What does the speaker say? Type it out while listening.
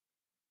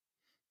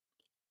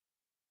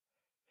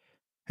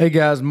Hey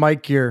guys,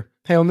 Mike here.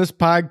 Hey, on this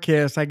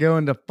podcast, I go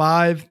into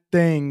 5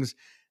 things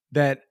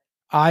that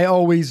I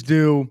always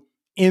do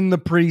in the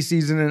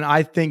preseason, and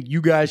I think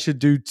you guys should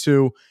do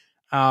too.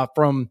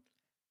 From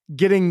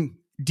getting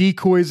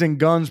decoys and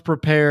guns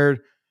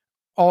prepared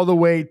all the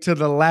way to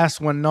the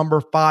last one,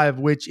 number 5,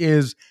 which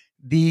is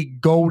the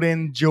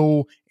golden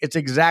jewel. It's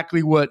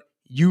exactly what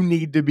you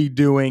need to be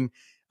doing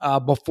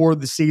before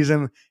the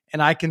season.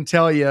 And I can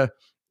tell you,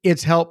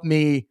 it's helped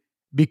me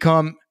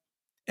become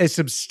a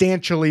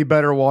substantially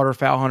better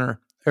waterfowl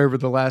hunter over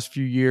the last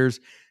few years.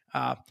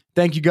 Uh,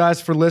 Thank you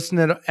guys for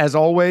listening. As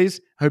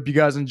always, hope you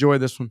guys enjoy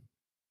this one.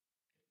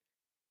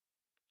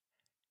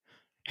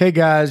 Hey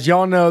guys,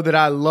 y'all know that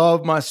I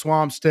love my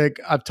swamp stick.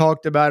 I've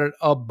talked about it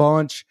a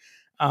bunch,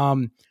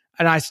 and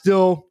I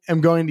still am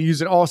going to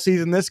use it all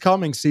season, this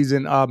coming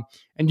season.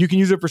 And you can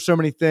use it for so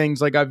many things.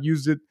 Like I've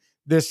used it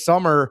this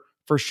summer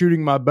for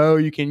shooting my bow.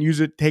 You can use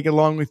it, take it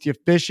along with you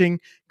fishing.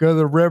 Go to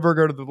the river,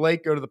 go to the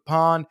lake, go to the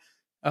pond,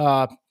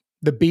 uh,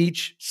 the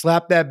beach.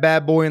 Slap that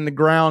bad boy in the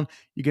ground.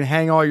 You can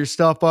hang all your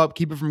stuff up,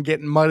 keep it from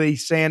getting muddy,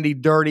 sandy,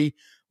 dirty,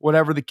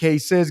 whatever the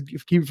case is.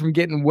 Keep it from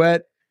getting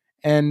wet,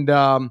 and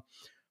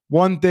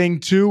one thing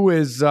too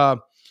is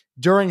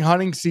during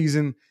hunting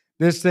season,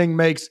 this thing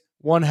makes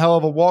one hell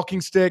of a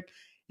walking stick.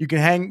 You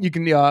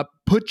can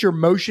put your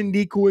motion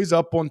decoys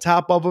up on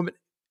top of them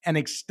and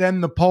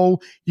extend the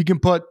pole. You can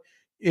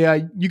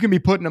be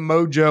putting a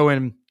mojo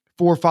in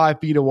 4 or 5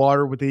 feet of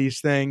water with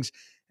these things.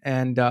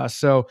 And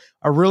so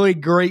a really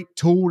great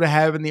tool to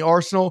have in the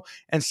arsenal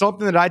and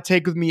something that I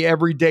take with me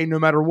every day, no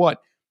matter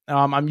what.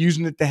 I'm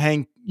using it to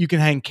hang. You can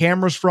hang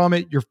cameras from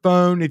it, your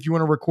phone, if you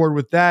want to record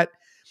with that.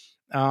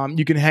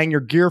 You can hang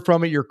your gear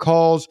from it, your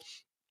calls,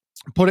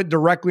 put it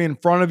directly in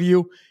front of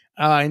you,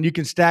 and you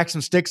can stack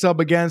some sticks up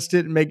against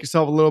it and make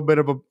yourself a little bit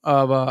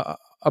of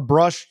a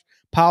brush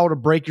pile to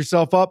break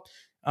yourself up.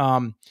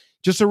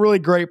 Just a really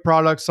great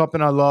product,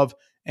 something I love,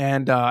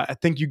 and I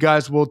think you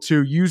guys will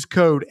too. Use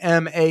code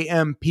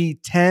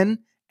MAMP10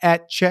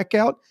 at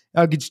checkout.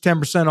 I'll get you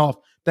 10% off.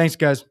 Thanks,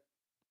 guys.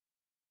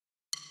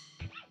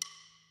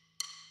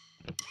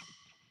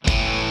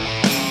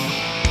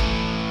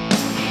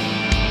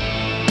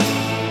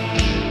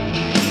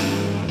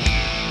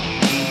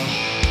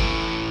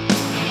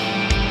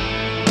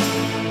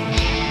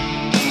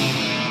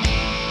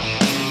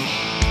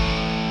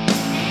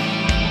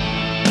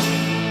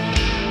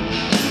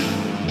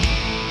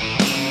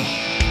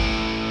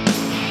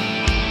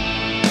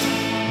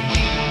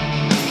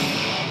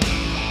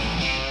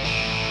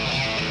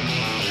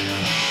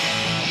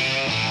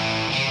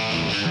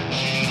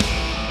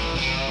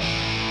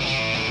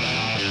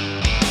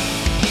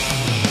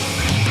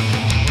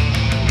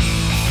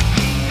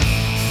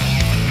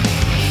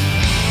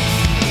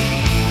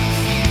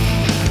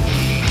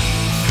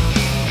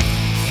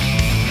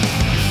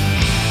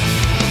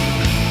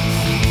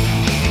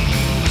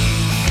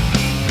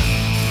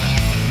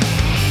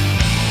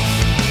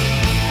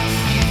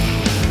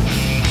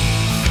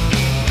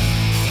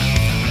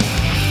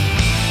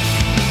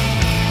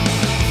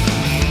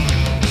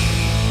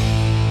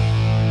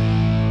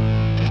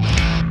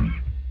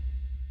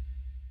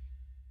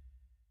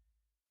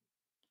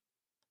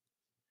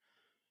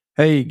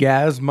 Hey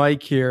guys,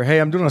 Mike here.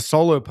 Hey, I'm doing a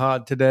solo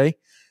pod today.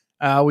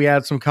 We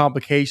had some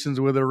complications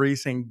with a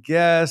recent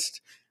guest,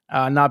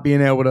 not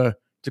being able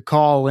to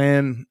call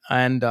in,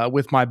 and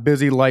with my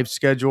busy life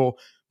schedule,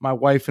 my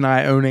wife and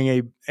I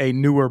owning a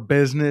newer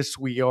business,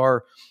 we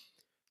are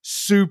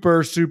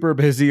super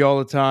busy all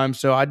the time.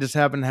 So I just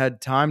haven't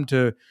had time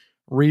to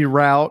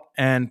reroute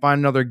and find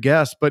another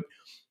guest. But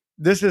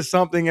this is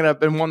something that I've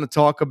been wanting to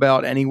talk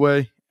about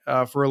anyway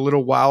for a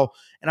little while,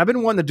 and I've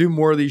been wanting to do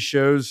more of these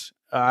shows.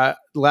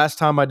 Last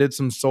time I did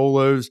some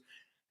solos,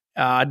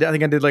 I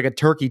think I did like a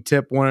turkey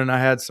tip one, and I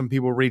had some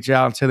people reach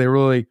out and say they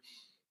really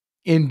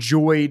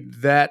enjoyed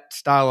that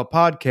style of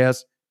podcast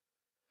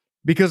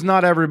because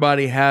not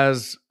everybody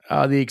has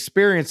the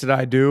experience that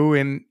I do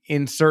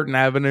in certain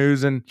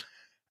avenues, and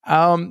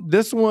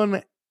this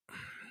one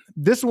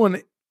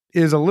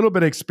is a little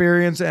bit of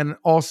experience and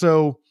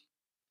also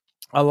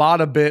a lot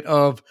of bit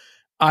of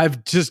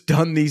I've just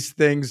done these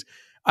things.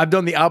 I've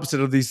done the opposite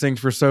of these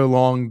things for so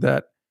long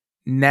that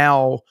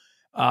now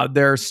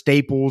they're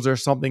staples or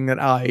something that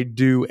I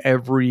do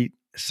every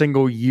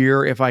single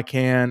year if I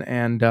can.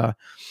 And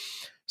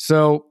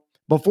so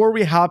before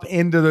we hop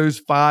into those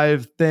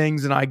 5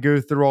 things and I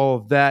go through all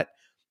of that,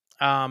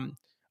 I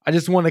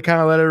just want to kind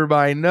of let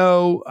everybody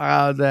know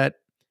that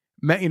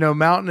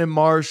Mountain and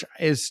Marsh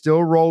is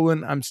still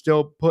rolling. I'm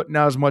still putting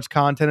out as much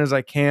content as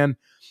I can.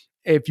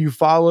 If you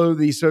follow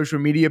the social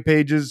media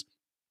pages,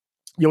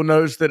 you'll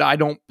notice that I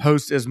don't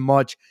post as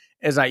much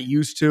as I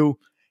used to.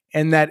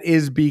 And that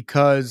is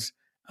because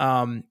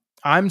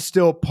I'm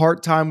still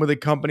part-time with a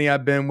company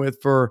I've been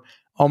with for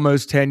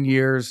almost 10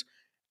 years.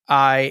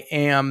 I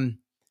am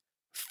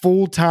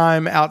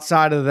full-time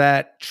outside of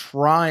that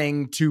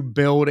trying to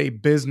build a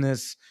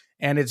business,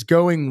 and it's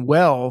going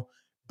well.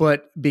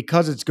 But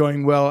because it's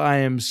going well, I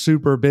am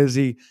super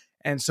busy.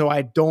 And so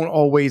I don't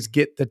always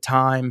get the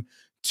time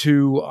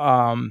to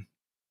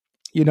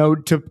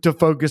to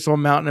focus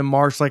on mountain and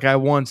marsh like I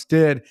once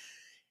did.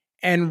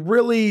 And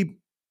really,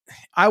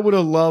 I would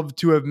have loved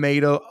to have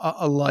made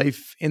a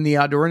life in the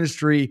outdoor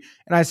industry,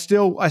 and I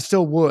still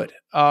would.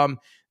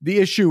 The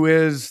issue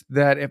is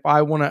that if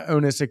I want to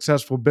own a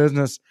successful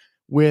business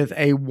with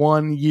a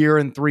 1 year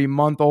and 3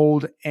 month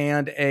old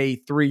and a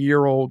 3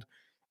 year old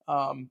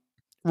um,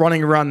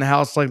 running around the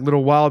house like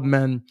little wild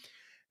men,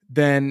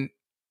 then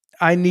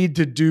I need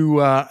to do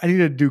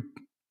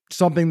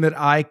something that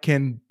I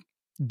can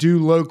do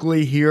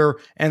locally here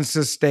and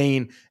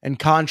sustain. And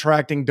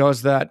contracting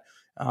does that.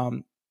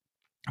 Um,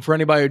 for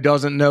anybody who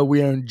doesn't know,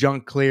 we own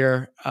Junk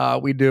Clear.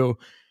 We do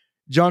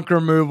junk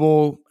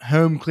removal,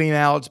 home clean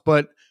outs,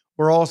 but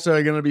we're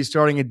also going to be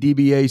starting a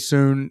DBA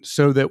soon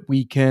so that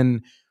we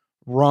can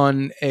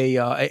run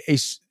an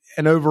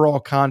overall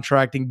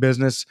contracting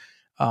business.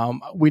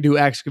 We do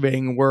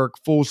excavating work,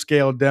 full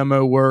scale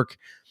demo work,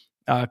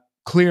 uh,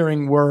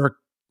 clearing work,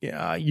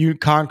 you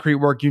concrete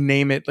work, you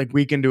name it. Like,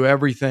 we can do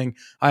everything.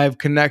 I have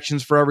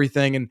connections for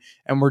everything,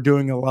 and we're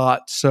doing a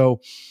lot. So,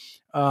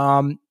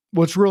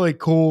 what's really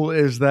cool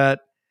is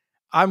that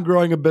I'm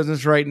growing a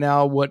business right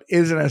now. What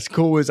isn't as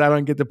cool is I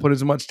don't get to put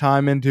as much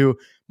time into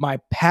my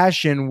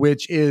passion,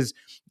 which is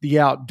the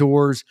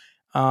outdoors.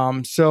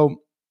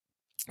 So,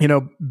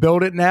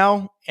 build it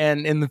now,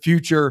 and in the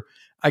future,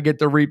 I get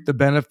to reap the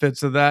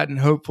benefits of that. And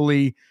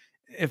hopefully,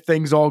 if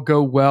things all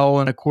go well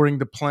and according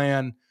to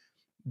plan,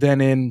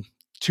 then in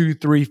 2,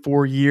 3,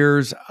 4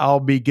 years, I'll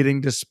be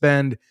getting to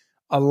spend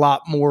a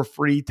lot more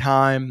free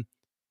time,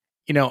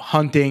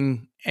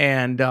 hunting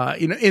and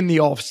in the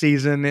off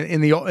season,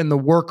 in the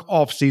work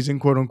off season,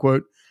 quote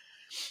unquote.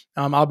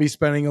 I'll be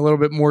spending a little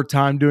bit more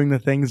time doing the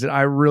things that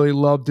I really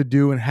love to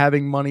do and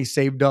having money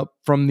saved up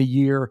from the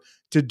year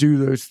to do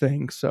those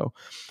things. So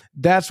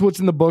that's what's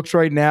in the books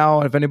right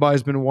now. If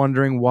anybody's been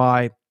wondering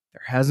why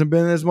there hasn't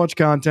been as much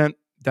content,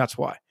 that's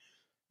why.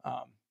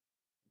 Um,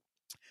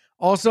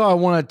 Also, I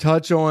want to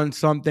touch on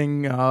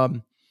something,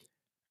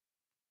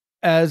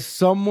 as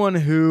someone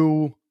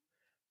who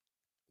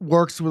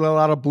works with a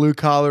lot of blue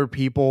collar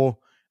people.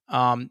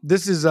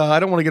 This is, I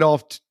don't want to get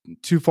off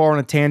too far on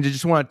a tangent.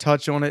 Just want to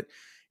touch on it.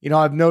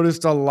 I've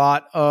noticed a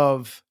lot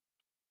of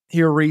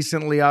here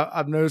recently,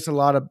 I've noticed a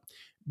lot of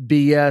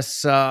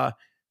BS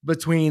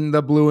between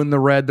the blue and the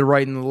red, the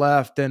right and the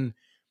left. And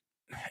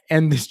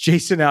this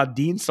Jason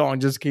Aldean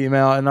song just came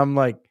out, and I'm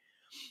like,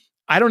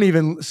 I don't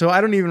even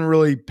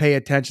really pay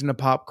attention to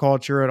pop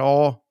culture at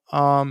all.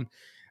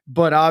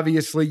 But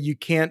obviously you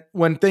can't,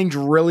 when things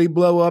really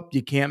blow up,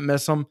 you can't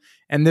miss them.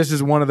 And this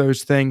is one of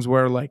those things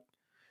where, like,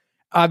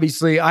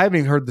 obviously I haven't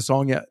even heard the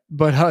song yet,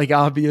 but like,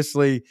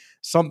 obviously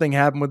something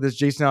happened with this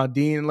Jason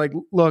Aldean. Like,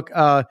 look,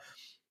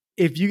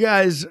 if you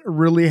guys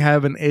really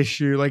have an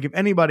issue, like if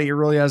anybody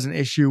really has an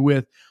issue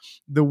with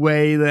the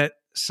way that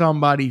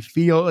somebody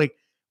feel, like,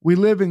 we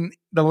live in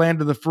the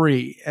land of the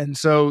free. And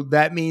so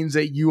that means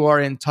that you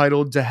are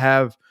entitled to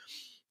have,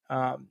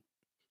 um,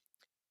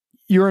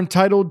 you're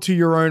entitled to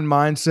your own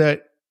mindset,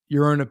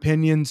 your own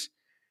opinions,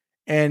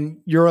 and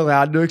you're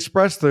allowed to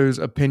express those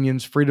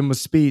opinions, freedom of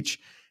speech.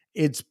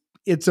 It's,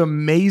 it's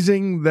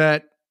amazing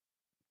that,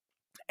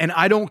 and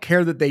I don't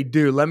care that they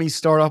do. Let me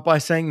start off by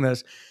saying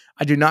this.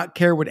 I do not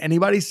care what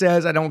anybody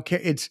says. I don't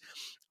care.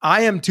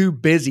 I am too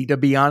busy, to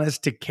be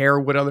honest, to care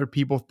what other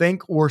people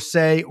think or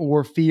say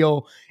or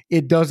feel.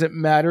 It doesn't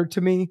matter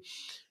to me.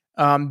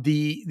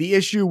 The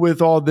issue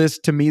with all this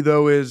to me,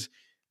 though, is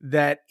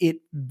that it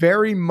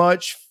very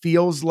much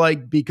feels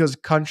like, because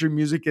country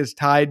music is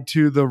tied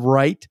to the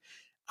right,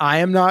 I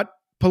am not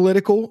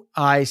political.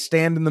 I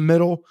stand in the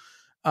middle.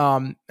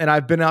 And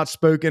I've been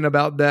outspoken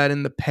about that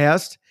in the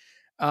past.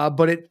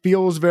 But it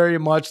feels very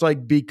much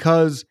like,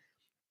 because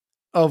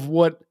of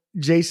what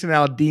Jason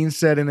Aldean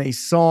said in a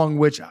song,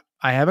 which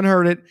I haven't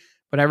heard it,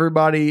 but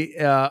everybody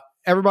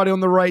on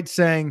the right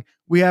saying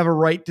we have a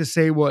right to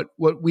say what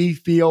we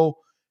feel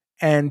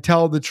and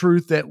tell the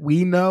truth that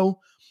we know.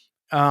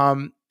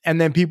 And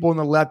then people on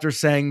the left are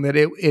saying that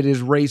it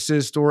is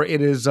racist, or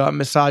it is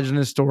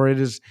misogynist, or it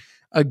is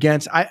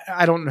against.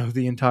 I don't know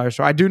the entire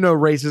story. I do know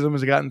racism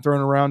has gotten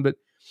thrown around, but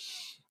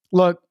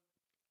look,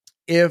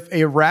 if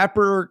a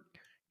rapper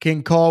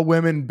can call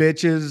women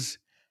bitches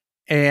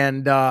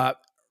and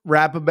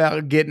rap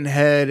about getting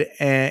head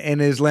in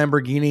his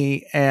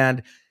Lamborghini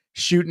and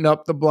shooting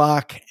up the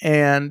block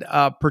and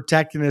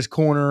protecting his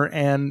corner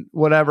and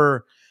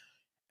whatever,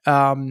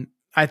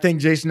 I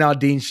think Jason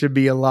Aldean should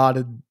be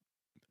allotted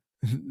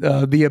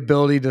the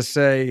ability to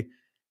say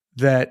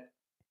that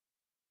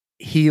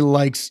he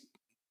likes,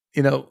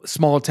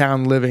 small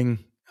town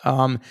living.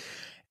 And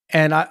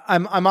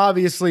I'm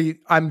obviously,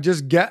 I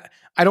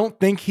don't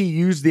think he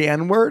used the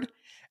N word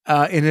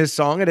in his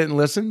song. I didn't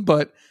listen,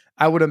 but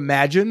I would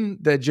imagine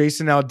that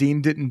Jason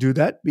Aldean didn't do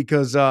that,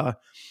 because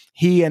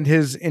he and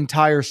his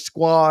entire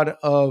squad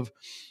of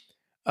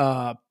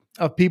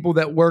people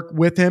that work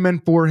with him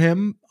and for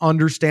him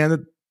understand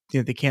that,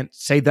 they can't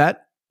say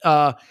that.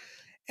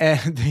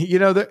 And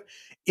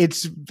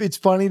it's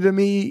funny to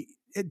me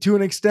to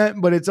an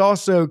extent, but it's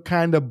also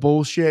kind of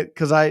bullshit,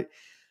 because I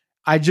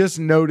just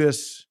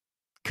notice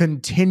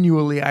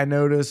continually I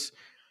notice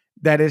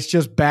that it's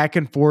just back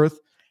and forth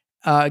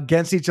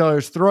against each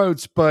other's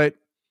throats, but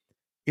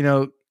you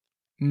know,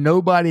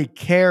 nobody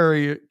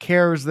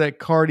cares that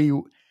Cardi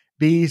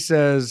B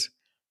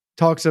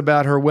talks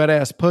about her wet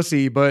ass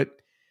pussy, but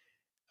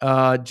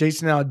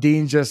Jason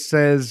Aldean just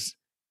says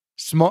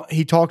small.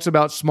 He talks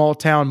about small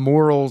town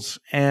morals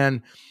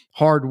and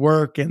hard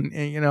work, and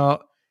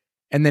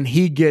then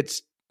he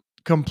gets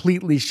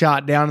completely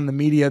shot down in the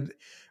media.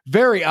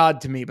 Very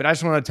odd to me, but I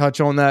just want to touch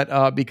on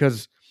that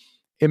because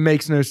it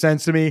makes no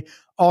sense to me.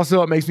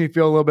 Also, it makes me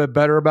feel a little bit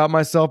better about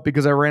myself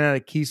because I ran out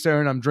of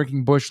Keystone. I'm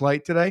drinking Busch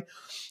Light today.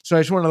 So I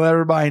just want to let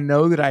everybody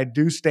know that I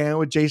do stand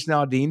with Jason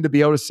Aldean to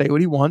be able to say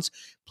what he wants.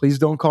 Please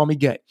don't call me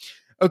gay.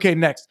 Okay,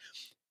 next.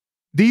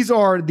 These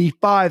are the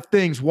 5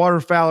 things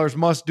waterfowlers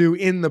must do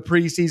in the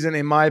preseason,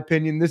 in my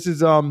opinion. This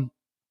is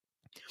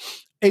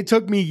it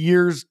took me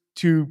years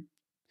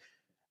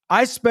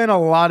I spent a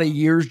lot of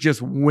years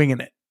just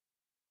winging it.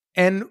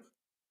 And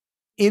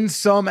in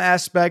some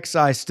aspects,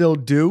 I still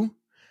do.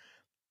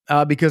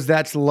 Because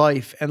that's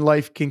life and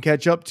life can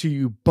catch up to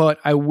you. But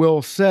I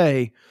will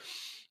say,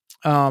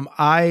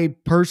 I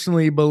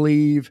personally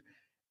believe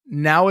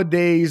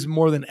nowadays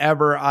more than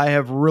ever, I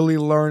have really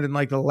learned in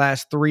like the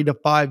last 3 to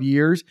 5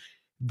 years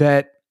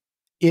that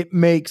it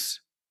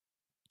makes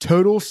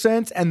total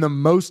sense and the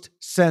most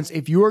sense.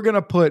 If you are going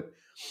to put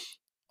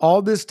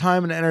all this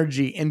time and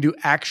energy into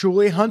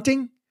actually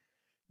hunting,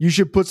 you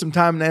should put some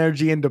time and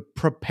energy into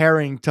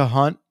preparing to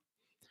hunt.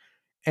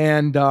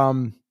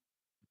 And,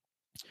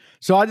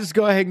 so I'll just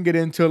go ahead and get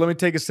into it. Let me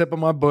take a sip of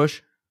my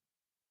Busch.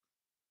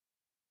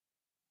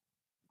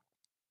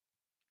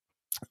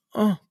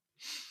 Oh.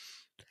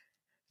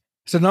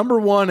 So number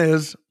 1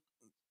 is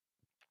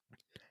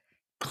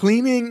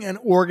cleaning and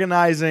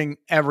organizing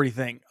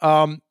everything.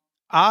 I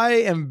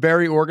am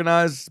very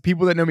organized.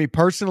 People that know me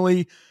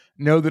personally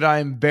know that I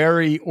am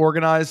very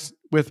organized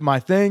with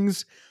my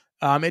things.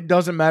 It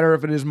doesn't matter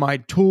if it is my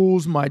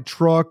tools, my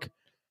truck,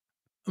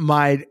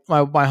 my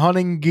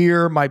hunting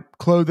gear, my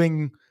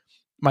clothing,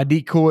 my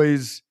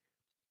decoys,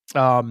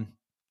 my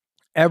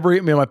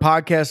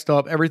podcast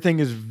stuff. Everything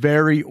is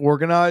very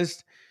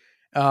organized.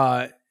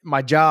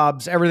 My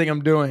jobs, everything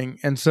I'm doing.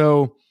 And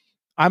so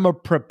I'm a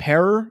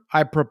preparer.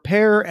 I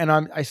prepare and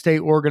I stay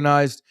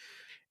organized,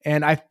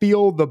 and I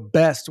feel the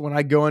best when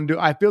I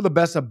feel the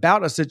best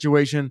about a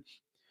situation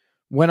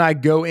when I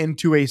go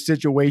into a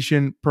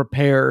situation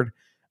prepared.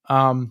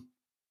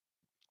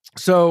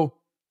 So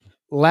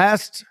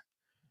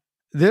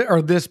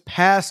this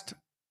past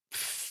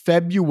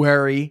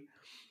February,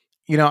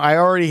 I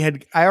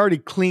already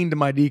cleaned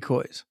my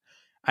decoys.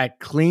 I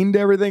cleaned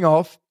everything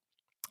off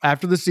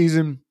after the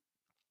season,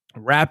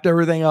 wrapped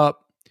everything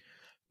up,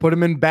 put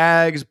them in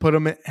bags,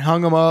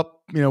 hung them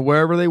up,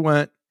 wherever they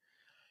went.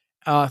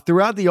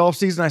 Throughout the off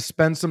season, I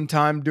spent some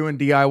time doing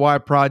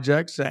DIY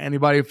projects.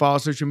 Anybody who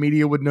follows social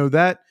media would know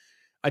that.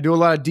 I do a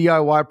lot of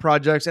DIY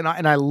projects, and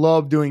I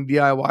love doing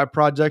DIY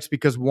projects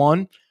because,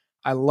 one,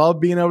 I love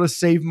being able to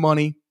save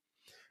money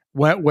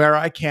where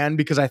I can,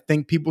 because I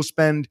think people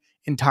spend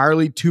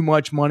entirely too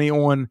much money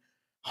on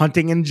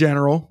hunting in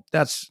general.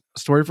 That's a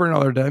story for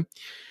another day.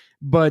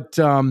 But,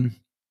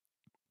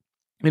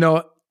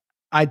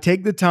 I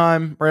take the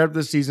time right after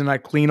the season. I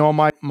clean all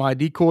my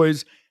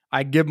decoys.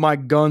 I give my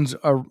guns,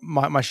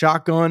 my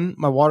shotgun,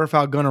 my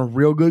waterfowl gun, a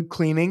real good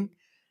cleaning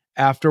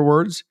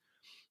afterwards.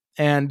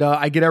 And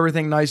I get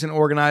everything nice and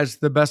organized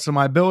to the best of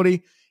my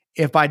ability.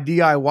 If I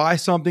DIY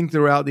something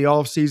throughout the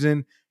off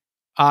season,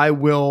 I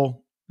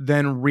will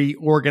then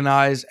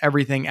reorganize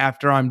everything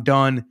after I'm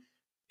done.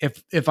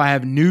 If I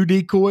have new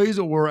decoys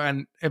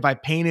and if I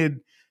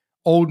painted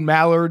old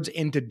mallards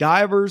into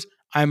divers,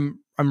 I'm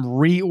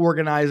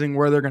reorganizing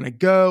where they're going to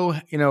go,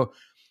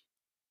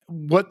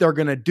 what they're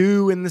going to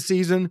do in the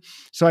season.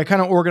 So I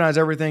kind of organize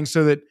everything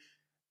so that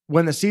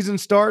when the season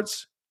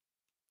starts,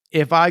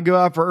 if I go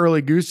out for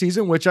early goose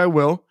season, which I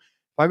will,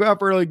 if I go out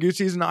for early goose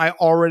season, I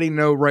already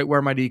know right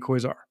where my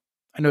decoys are.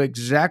 I know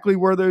exactly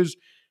where those,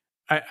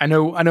 I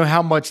know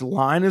how much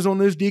line is on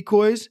those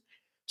decoys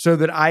so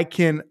that I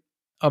can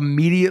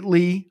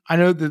immediately, I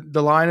know that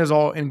the line is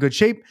all in good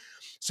shape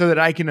so that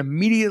I can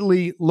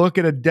immediately look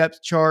at a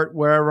depth chart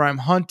wherever I'm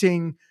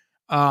hunting,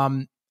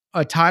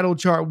 a title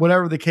chart,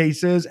 whatever the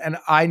case is, and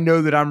I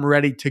know that I'm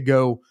ready to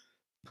go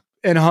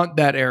and hunt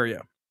that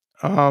area.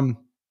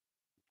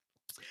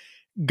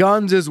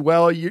 Guns as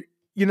well.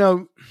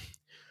 The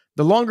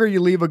longer you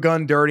leave a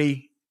gun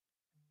dirty,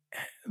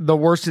 the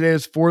worse it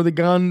is for the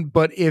gun.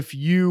 But if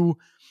you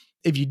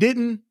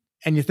didn't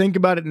and you think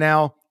about it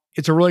now,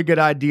 it's a really good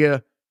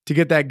idea to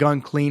get that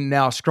gun clean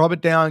now. Scrub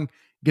it down,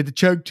 get the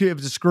choke tube, if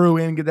it's a screw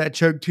in, get that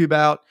choke tube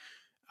out,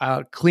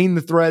 clean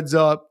the threads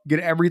up, get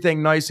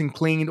everything nice and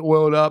cleaned,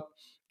 oiled up,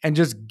 and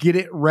just get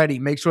it ready.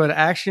 Make sure that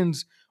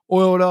action's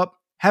oiled up,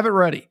 have it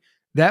ready.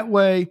 That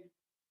way,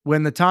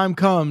 when the time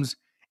comes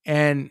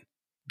and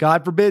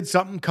God forbid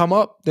something come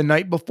up the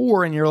night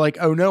before and you're like,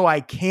 oh no,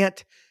 I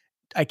can't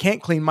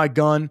clean my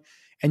gun,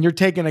 and you're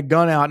taking a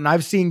gun out. And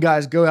I've seen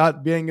guys go out at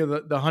the beginning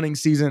of the hunting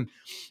season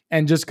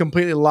and just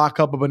completely lock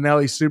up a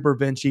Benelli Super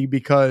Vinci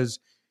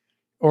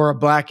or a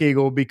Black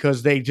Eagle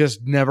because they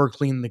just never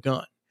clean the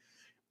gun.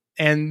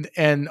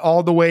 And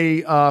all the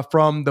way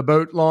from the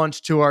boat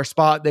launch to our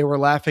spot, they were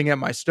laughing at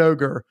my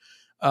Stoker,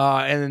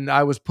 and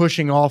I was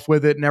pushing off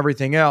with it and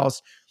everything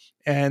else.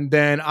 And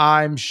then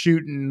I'm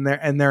shooting there,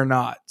 and they're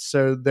not.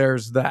 So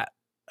there's that.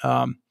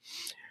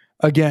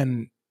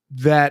 Again,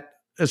 that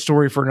a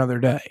story for another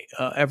day.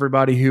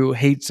 Everybody who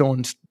hates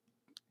on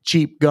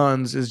cheap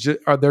guns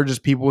they're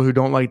just people who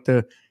don't like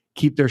to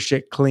keep their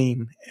shit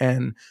clean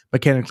and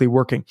mechanically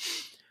working.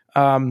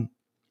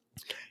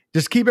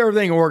 Just keep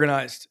everything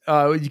organized.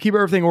 You keep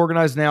everything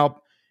organized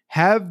now.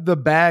 Have the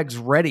bags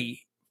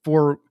ready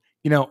for,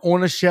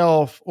 on a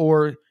shelf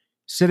or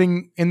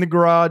sitting in the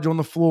garage on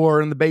the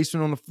floor, in the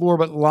basement on the floor,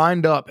 but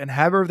lined up, and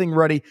have everything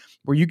ready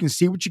where you can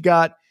see what you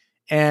got.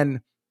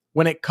 And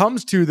when it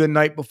comes to the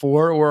night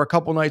before or a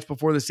couple nights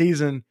before the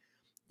season,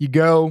 you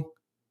go,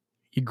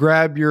 you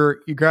grab your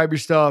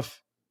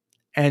stuff,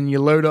 and you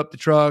load up the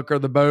truck or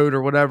the boat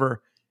or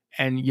whatever,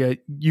 and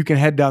you can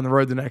head down the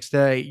road the next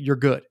day. You're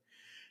good.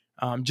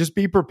 Just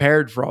be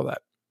prepared for all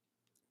that.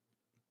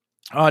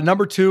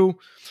 Number 2,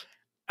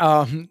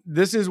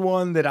 this is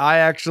one that I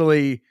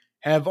actually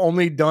have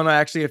only done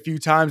a few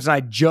times, and I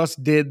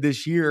just did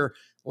this year.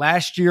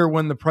 Last year,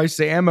 when the price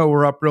of ammo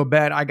were up real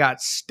bad, I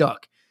got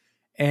stuck,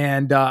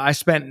 and I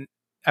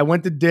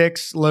went to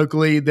Dick's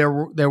locally. There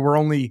were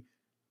only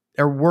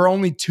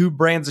 2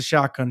 brands of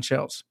shotgun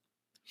shells.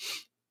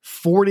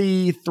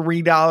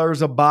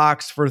 $43 a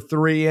box for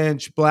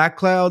 3-inch Black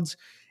Clouds,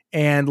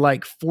 and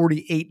like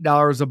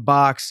 $48 a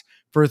box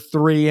for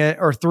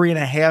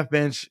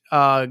 3.5-inch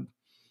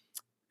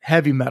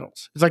heavy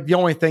metals. It's like the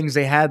only things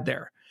they had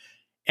there.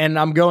 And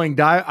I'm going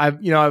I've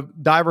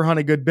diver hunt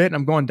a good bit, and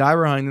I'm going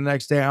diver hunting the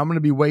next day. I'm going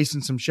to be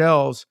wasting some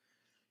shells.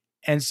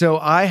 And so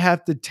I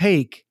have to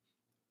take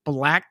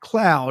Black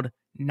Cloud,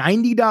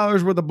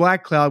 $90 worth of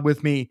Black Cloud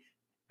with me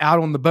out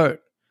on the boat.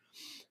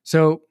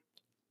 So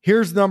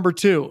here's number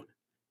 2.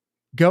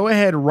 Go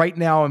ahead right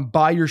now and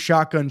buy your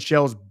shotgun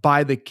shells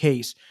by the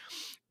case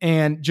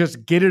and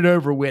just get it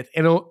over with.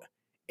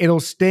 It'll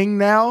sting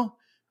now,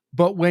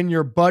 but when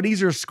your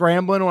buddies are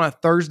scrambling on a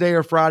Thursday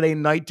or Friday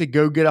night to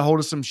go get a hold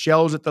of some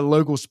shells at the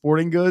local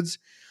sporting goods,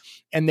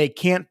 and they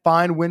can't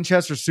find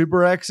Winchester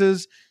Super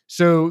X's,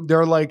 so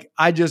they're like,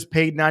 I just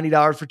paid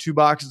 $90 for 2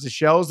 boxes of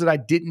shells that I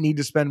didn't need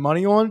to spend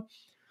money on.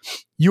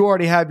 You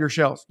already have your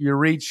shells. You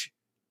reach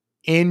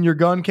in your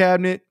gun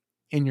cabinet,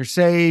 in your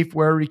safe,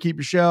 wherever you keep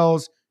your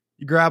shells.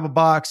 You grab a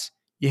box,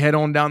 you head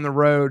on down the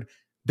road.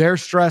 They're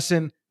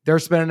stressing, they're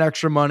spending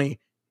extra money.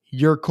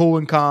 You're cool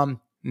and calm.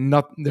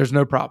 There's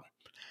no problem.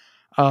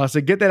 So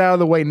get that out of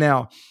the way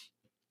now.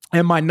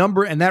 And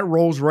that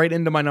rolls right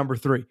into my number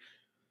 3.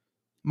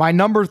 My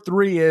number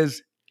 3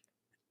 is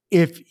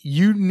if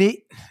you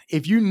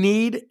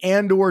need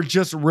and or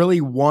just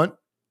really want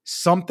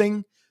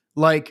something,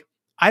 like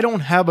I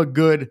don't have a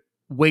good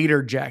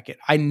wader jacket.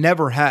 I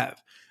never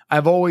have.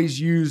 I've always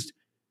used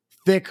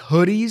thick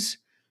hoodies.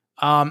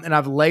 And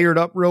I've layered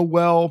up real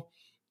well,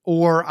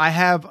 or I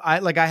have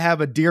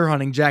a deer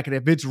hunting jacket.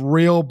 If it's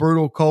real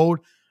brutal cold,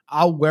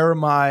 I'll wear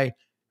my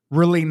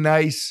really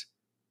nice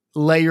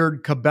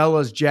layered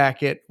Cabela's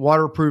jacket,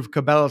 waterproof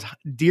Cabela's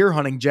deer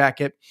hunting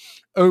jacket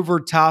over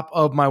top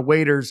of my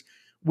waders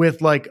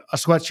with like a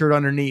sweatshirt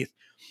underneath.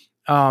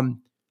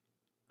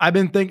 I've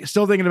been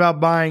still thinking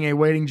about buying a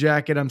wading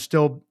jacket. I'm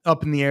still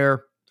up in the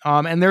air.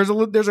 And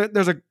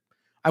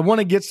I want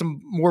to get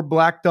some more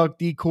black duck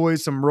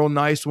decoys, some real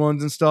nice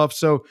ones and stuff.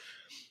 So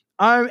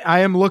I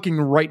am looking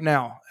right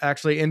now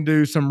actually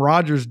into some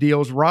Rogers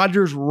deals.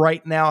 Rogers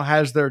right now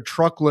has their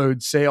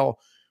truckload sale,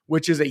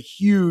 which is a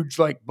huge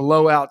like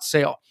blowout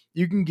sale.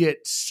 You can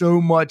get so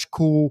much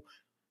cool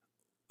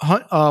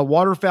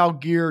waterfowl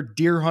gear,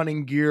 deer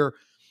hunting gear.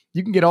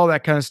 You can get all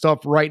that kind of stuff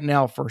right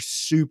now for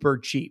super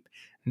cheap.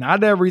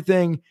 Not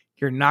everything.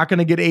 You're not going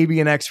to get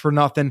ABNX for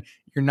nothing.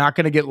 You're not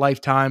going to get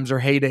Lifetimes or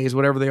Heydays,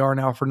 whatever they are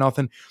now, for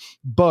nothing.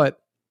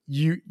 But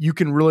you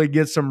can really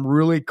get some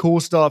really cool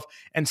stuff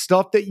and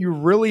stuff that you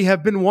really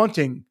have been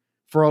wanting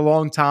for a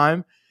long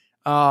time.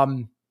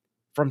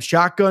 From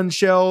shotgun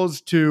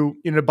shells to,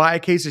 buy a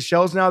case of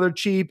shells now, they're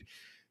cheap,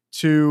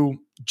 to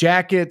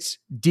jackets,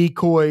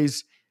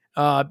 decoys.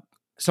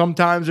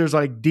 Sometimes there's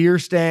like deer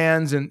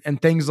stands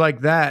and things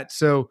like that.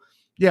 So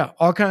yeah,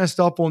 all kind of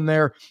stuff on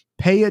there.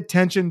 Pay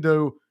attention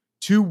to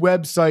 2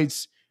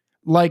 websites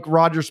like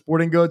Rogers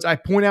Sporting Goods. I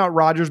point out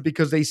Rogers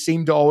because they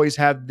seem to always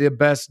have the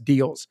best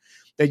deals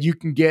that you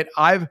can get.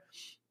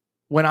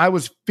 When I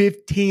was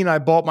 15, I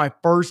bought my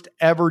first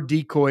ever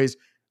decoys,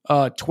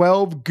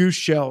 12 goose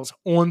shells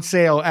on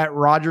sale at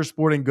Rogers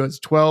Sporting Goods,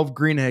 12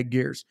 greenhead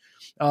gears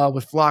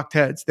with flocked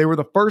heads. They were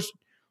the first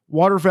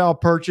waterfowl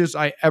purchase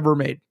I ever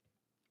made.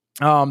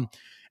 And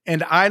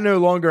I no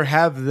longer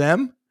have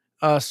them.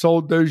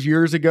 Sold those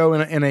years ago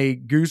in a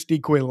goose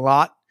decoy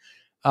lot.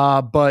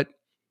 But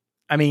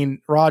I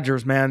mean,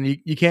 Rogers, man,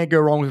 you can't go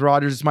wrong with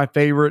Rogers. It's my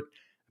favorite.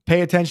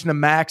 Pay attention to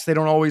Max. They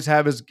don't always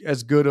have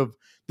as good of,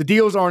 the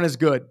deals aren't as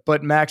good,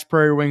 but Max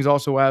Prairie Wings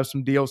also have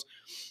some deals.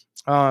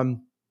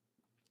 Um,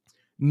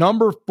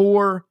 Number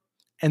 4,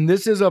 and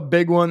this is a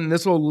big one.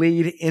 This will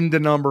lead into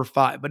number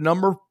 5. But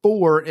number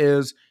 4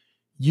 is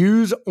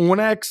use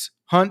Onyx,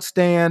 Hunt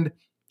Stand,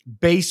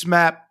 Base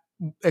Map,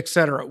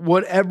 etc.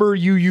 Whatever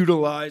you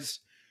utilize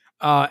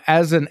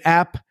as an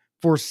app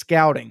for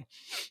scouting.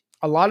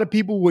 A lot of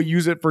people will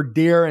use it for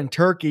deer and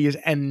turkeys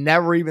and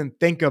never even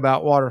think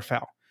about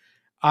waterfowl.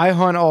 I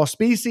hunt all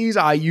species.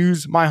 I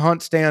use my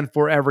Hunt Stand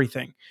for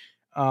everything.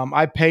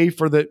 I pay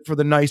for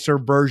the nicer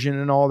version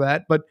and all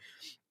that, but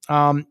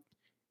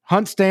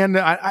Hunt Stand,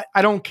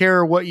 I don't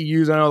care what you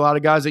use. I know a lot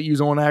of guys that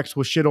use Onyx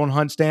will shit on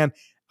Hunt Stand.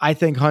 I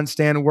think Hunt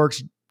Stand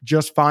works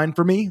just fine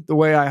for me, the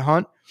way I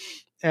hunt.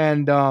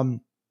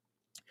 And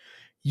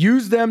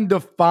use them to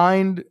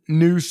find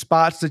new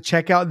spots to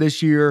check out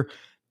this year.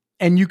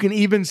 And you can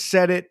even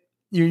set it,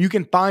 you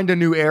can find a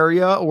new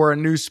area or a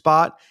new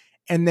spot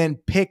and then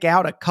pick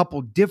out a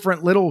couple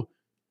different little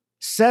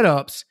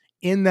setups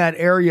in that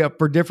area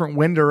for different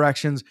wind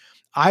directions.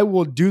 I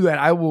will do that.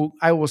 I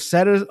will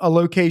set a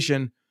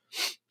location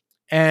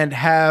and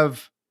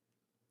have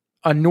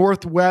a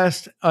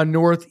northwest, a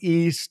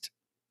northeast,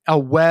 a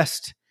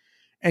west,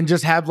 and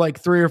just have like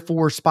 3 or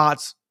 4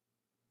 spots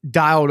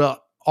dialed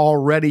up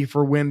already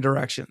for wind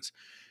directions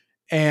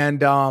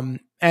and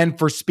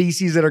for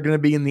species that are going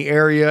to be in the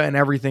area and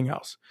everything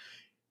else.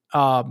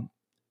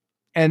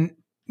 And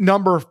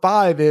number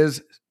 5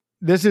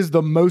 this is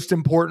the most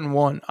important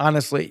one,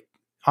 honestly.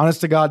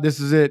 Honest to God,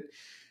 this is it,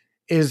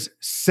 is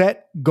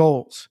set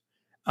goals.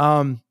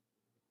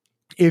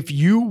 If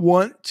you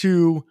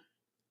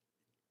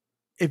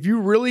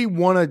really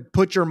want to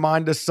put your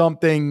mind to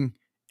something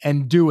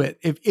and do it,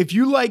 if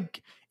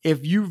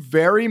you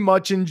very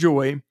much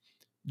enjoy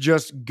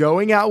just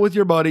going out with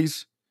your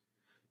buddies,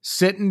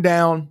 sitting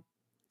down,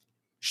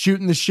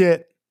 shooting the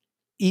shit,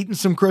 eating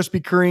some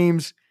Krispy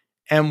Kremes,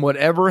 and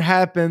whatever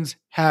happens,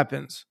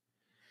 happens.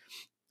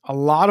 A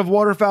lot of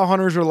waterfowl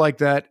hunters are like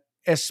that,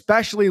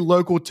 especially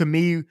local to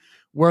me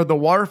where the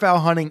waterfowl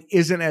hunting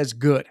isn't as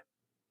good.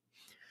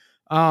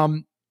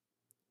 A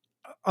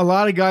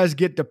lot of guys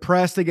get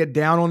depressed. They get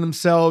down on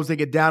themselves. They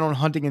get down on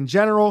hunting in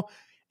general.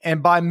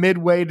 And by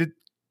midway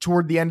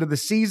toward the end of the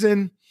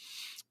season,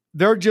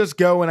 they're just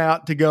going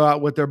out to go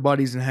out with their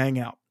buddies and hang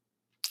out.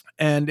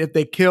 And if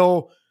they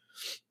kill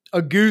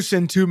a goose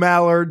and 2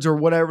 mallards or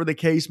whatever the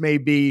case may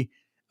be,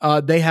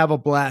 they have a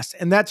blast.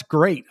 And that's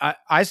great.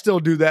 I still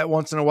do that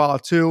once in a while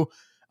too.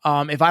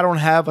 If I don't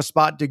have a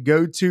spot to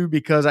go to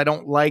because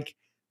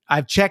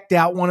I've checked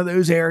out one of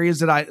those areas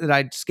that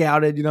I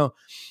scouted,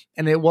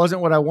 and it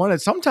wasn't what I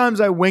wanted.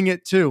 Sometimes I wing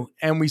it too,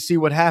 and we see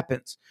what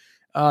happens.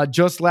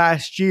 Just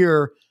last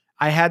year,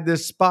 I had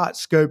this spot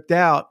scoped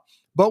out,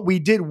 but we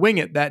did wing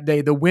it that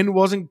day. The wind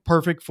wasn't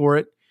perfect for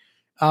it,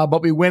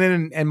 but we went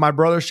in and my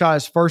brother shot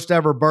his first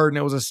ever bird, and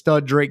it was a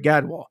stud Drake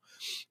Gadwall.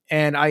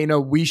 And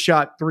we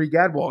shot 3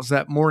 Gadwalls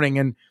that morning.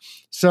 And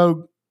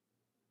so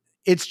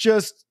it's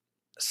just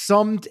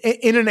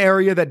in an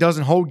area that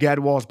doesn't hold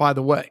Gadwalls, by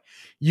the way.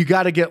 You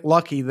got to get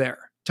lucky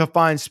there to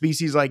find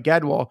species like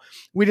Gadwall.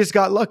 We just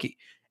got lucky.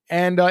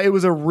 And it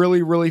was a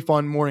really, really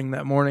fun morning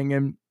that morning.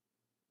 And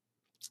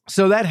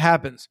so that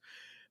happens.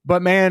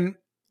 But man,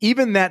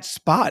 even that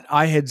spot,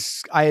 I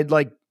had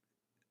like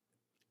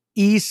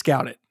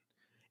e-scouted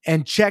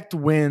and checked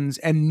winds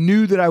and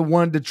knew that I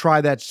wanted to try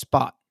that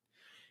spot.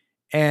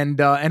 And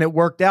it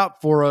worked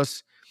out for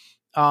us.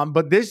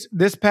 But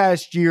this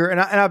past year,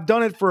 and I've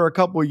done it for a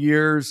couple of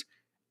years,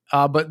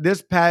 but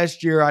this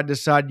past year I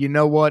decided, you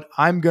know what,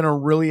 I'm going to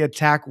really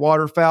attack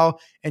waterfowl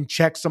and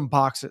check some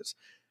boxes.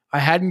 I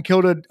hadn't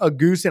killed a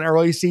goose in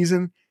early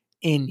season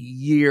in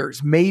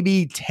years,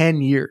 maybe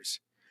 10 years,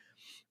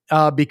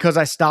 because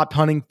I stopped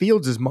hunting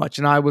fields as much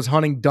and I was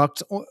hunting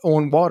ducks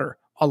on water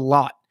a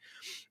lot.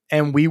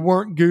 And we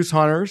weren't goose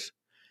hunters.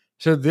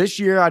 So this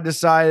year I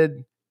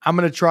decided I'm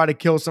going to try to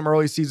kill some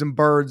early season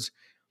birds.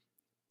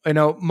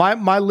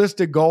 My list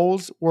of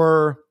goals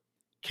were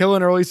kill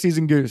an early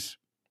season goose,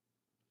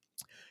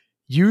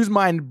 use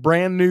my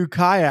brand new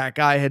kayak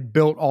I had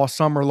built all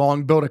summer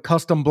long, built a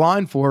custom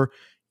blind for,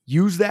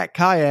 use that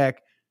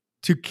kayak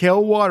to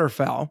kill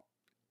waterfowl.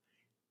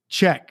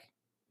 Check.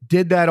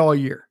 Did that all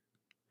year.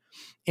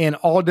 In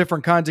all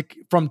different kinds of,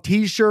 from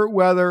t-shirt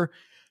weather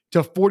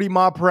to 40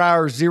 mile per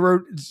hour,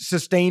 zero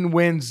sustained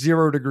winds,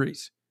 0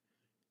 degrees.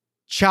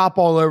 Chop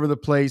all over the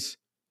place,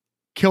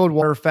 killed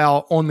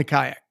waterfowl on the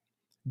kayak.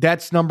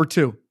 That's number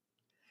 2.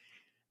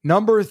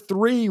 Number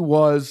 3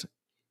 was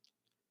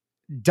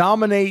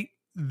dominate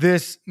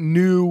this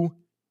new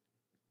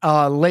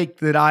lake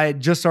that I had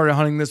just started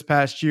hunting this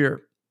past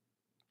year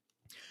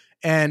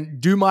and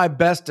do my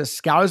best to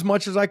scout as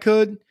much as I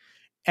could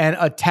and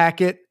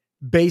attack it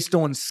based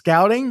on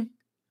scouting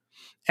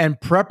and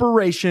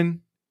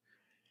preparation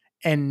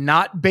and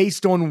not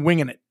based on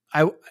winging it.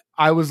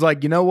 I was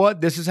like, you know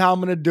what? This is how I'm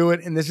going to do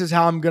it. And this is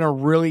how I'm going to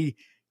really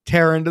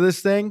tear into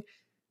this thing.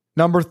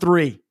 Number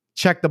 3,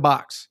 check the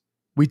box.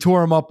 We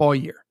tore them up all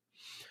year.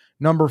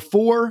 Number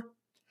 4,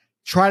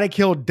 try to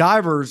kill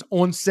divers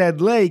on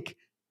said lake.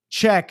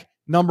 Check.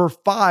 Number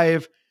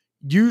 5,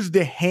 use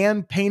the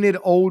hand-painted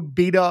old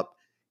beat-up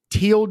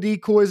teal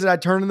decoys that I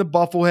turned into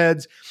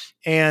buffleheads,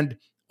 and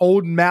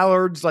old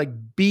mallards, like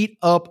beat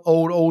up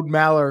old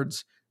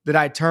mallards that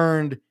I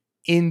turned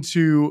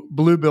into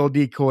bluebill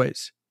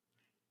decoys.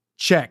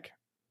 Check.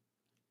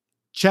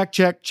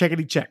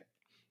 Checkity check.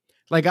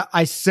 Like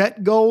I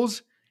set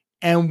goals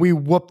and we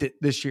whooped it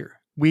this year.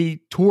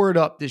 We tore it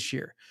up this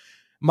year.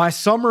 My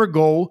summer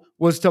goal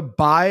was to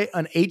buy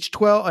an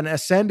H12, an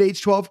Ascend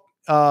H12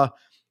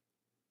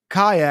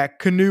 kayak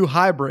canoe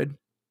hybrid,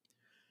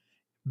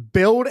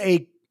 build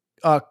a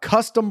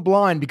custom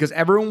blind because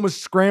everyone was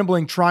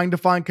scrambling trying to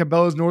find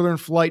Cabela's Northern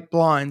Flight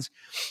blinds.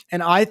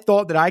 And I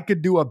thought that I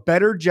could do a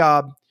better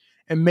job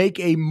and make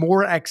a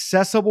more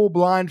accessible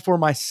blind for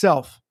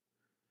myself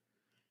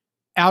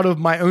out of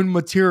my own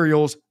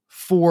materials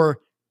for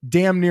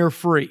damn near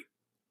free.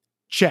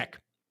 Check.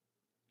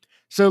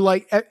 So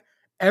like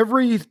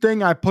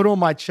everything I put on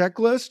my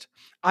checklist,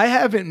 I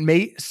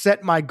haven't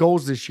set my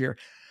goals this year.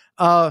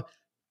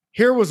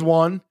 Here was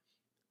one.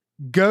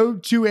 Go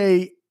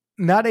to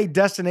not a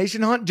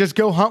destination hunt, just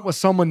go hunt with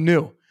someone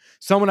new,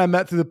 someone I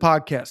met through the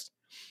podcast.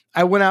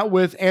 I went out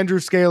with Andrew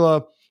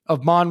Scala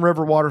of Mon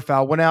River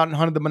Waterfowl, went out and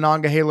hunted the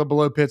Monongahela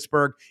below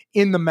Pittsburgh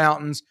in the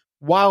mountains,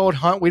 wild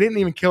hunt. We didn't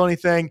even kill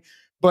anything,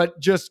 but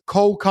just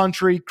cold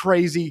country,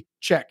 crazy,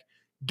 check.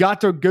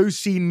 Got to go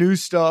see new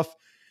stuff.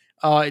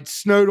 It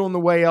snowed on the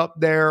way up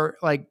there,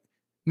 like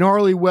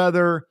gnarly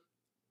weather,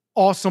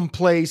 awesome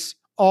place,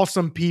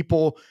 awesome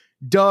people.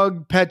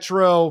 Doug,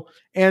 Petro,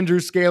 Andrew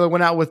Scala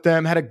went out with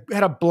them, had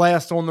a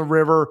blast on the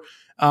river.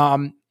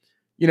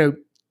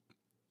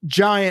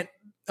 Giant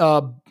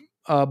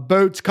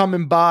boats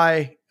coming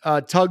by,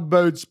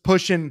 tugboats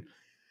pushing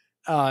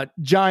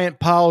giant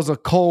piles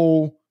of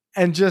coal,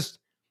 and just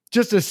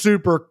a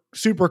super,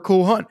 super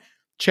cool hunt.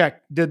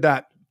 Check, did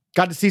that.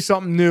 Got to see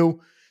something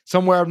new,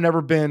 somewhere I've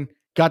never been.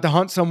 Got to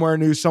hunt somewhere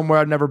new, somewhere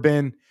I've never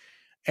been,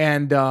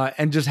 and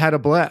just had a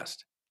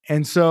blast.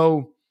 And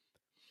so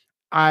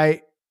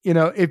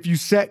if you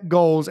set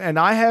goals, and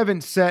I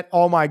haven't set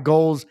all my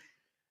goals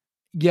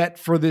yet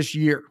for this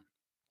year,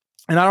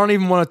 and I don't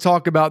even want to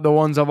talk about the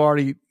ones I've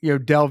already,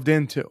 delved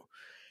into.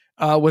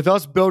 With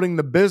us building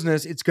the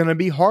business, it's going to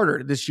be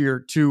harder this year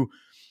to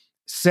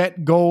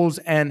set goals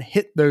and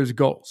hit those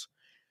goals.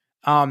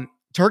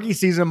 Turkey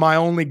season, my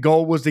only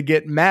goal was to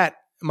get my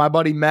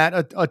buddy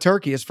Matt, a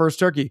turkey, his first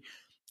turkey.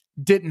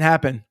 Didn't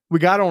happen. We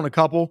got on a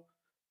couple,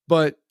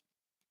 but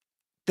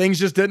things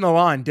just didn't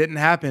align, didn't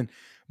happen.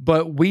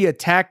 But we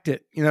attacked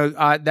it.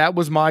 That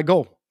was my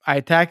goal. I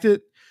attacked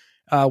it.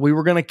 We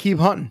were going to keep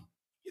hunting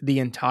the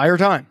entire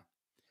time.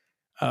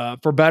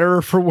 For better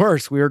or for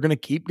worse, we were going to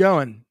keep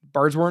going.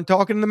 Birds weren't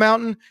talking in the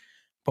mountain,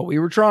 but we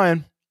were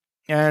trying.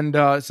 And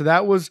so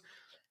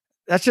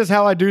that's just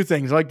how I do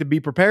things. I like to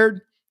be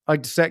prepared. I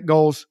like to set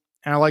goals,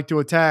 and I like to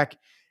attack.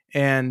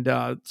 And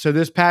so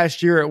this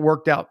past year, it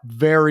worked out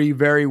very,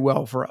 very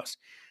well for us.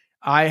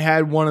 I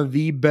had one of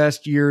the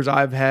best years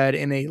I've had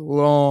in a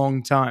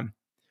long time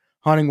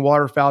hunting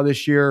waterfowl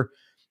this year.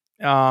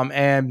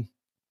 And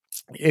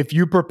if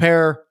you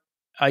prepare,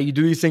 you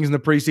do these things in the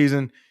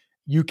preseason,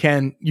 you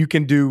can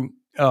do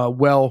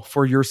well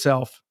for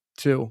yourself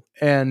too.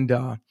 And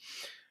a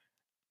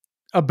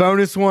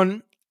bonus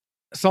one,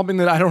 something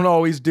that I don't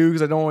always do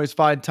because I don't always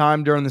find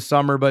time during the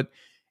summer, but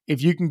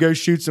if you can go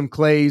shoot some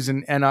clays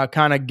and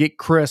kind of get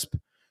crisp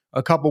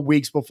a couple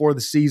weeks before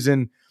the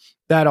season,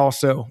 that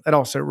also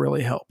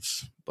really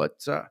helps.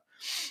 But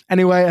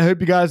anyway, I hope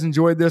you guys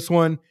enjoyed this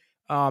one.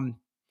 I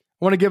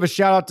want to give a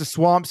shout out to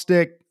Swamp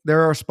Stick.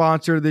 They're our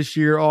sponsor this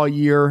year, all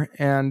year.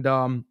 And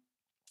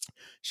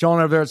Sean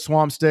over there at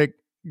Swamp Stick,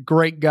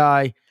 great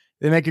guy.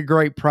 They make a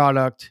great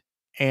product.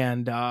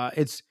 And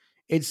it's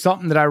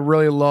something that I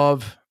really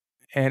love.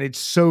 And it's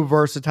so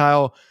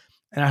versatile.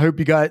 And I hope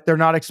you guys, they're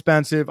not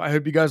expensive. I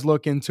hope you guys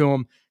look into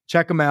them.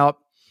 Check them out.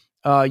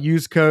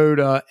 Use code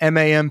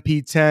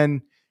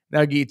MAMP10.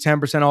 That'll get you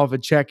 10% off at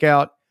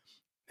checkout.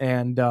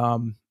 And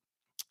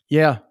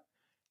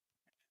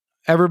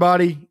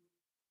everybody,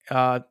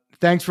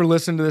 thanks for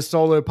listening to this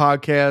solo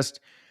podcast.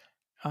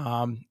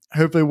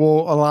 Hopefully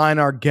we'll align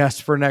our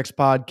guests for next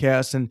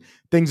podcast and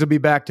things will be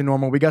back to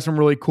normal. We got some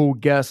really cool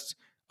guests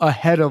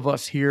ahead of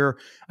us here.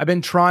 I've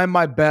been trying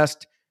my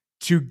best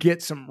to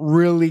get some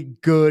really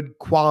good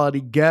quality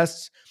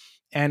guests.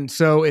 And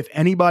so if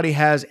anybody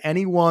has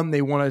anyone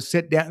they want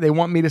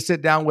me to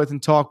sit down with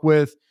and talk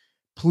with,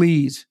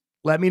 please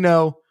let me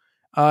know.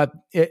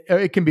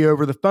 It can be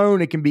over the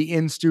phone. It can be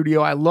in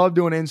studio. I love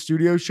doing in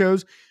studio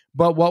shows,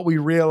 but what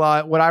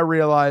I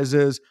realize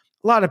is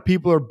a lot of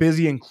people are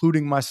busy,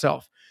 including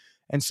myself.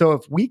 And so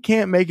if we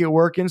can't make it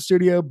work in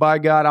studio, by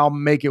God, I'll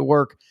make it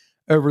work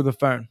over the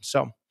phone.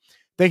 So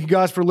thank you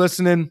guys for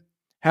listening.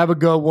 Have a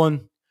good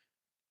one.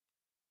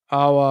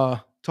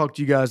 I'll talk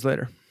to you guys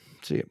later.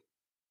 See you.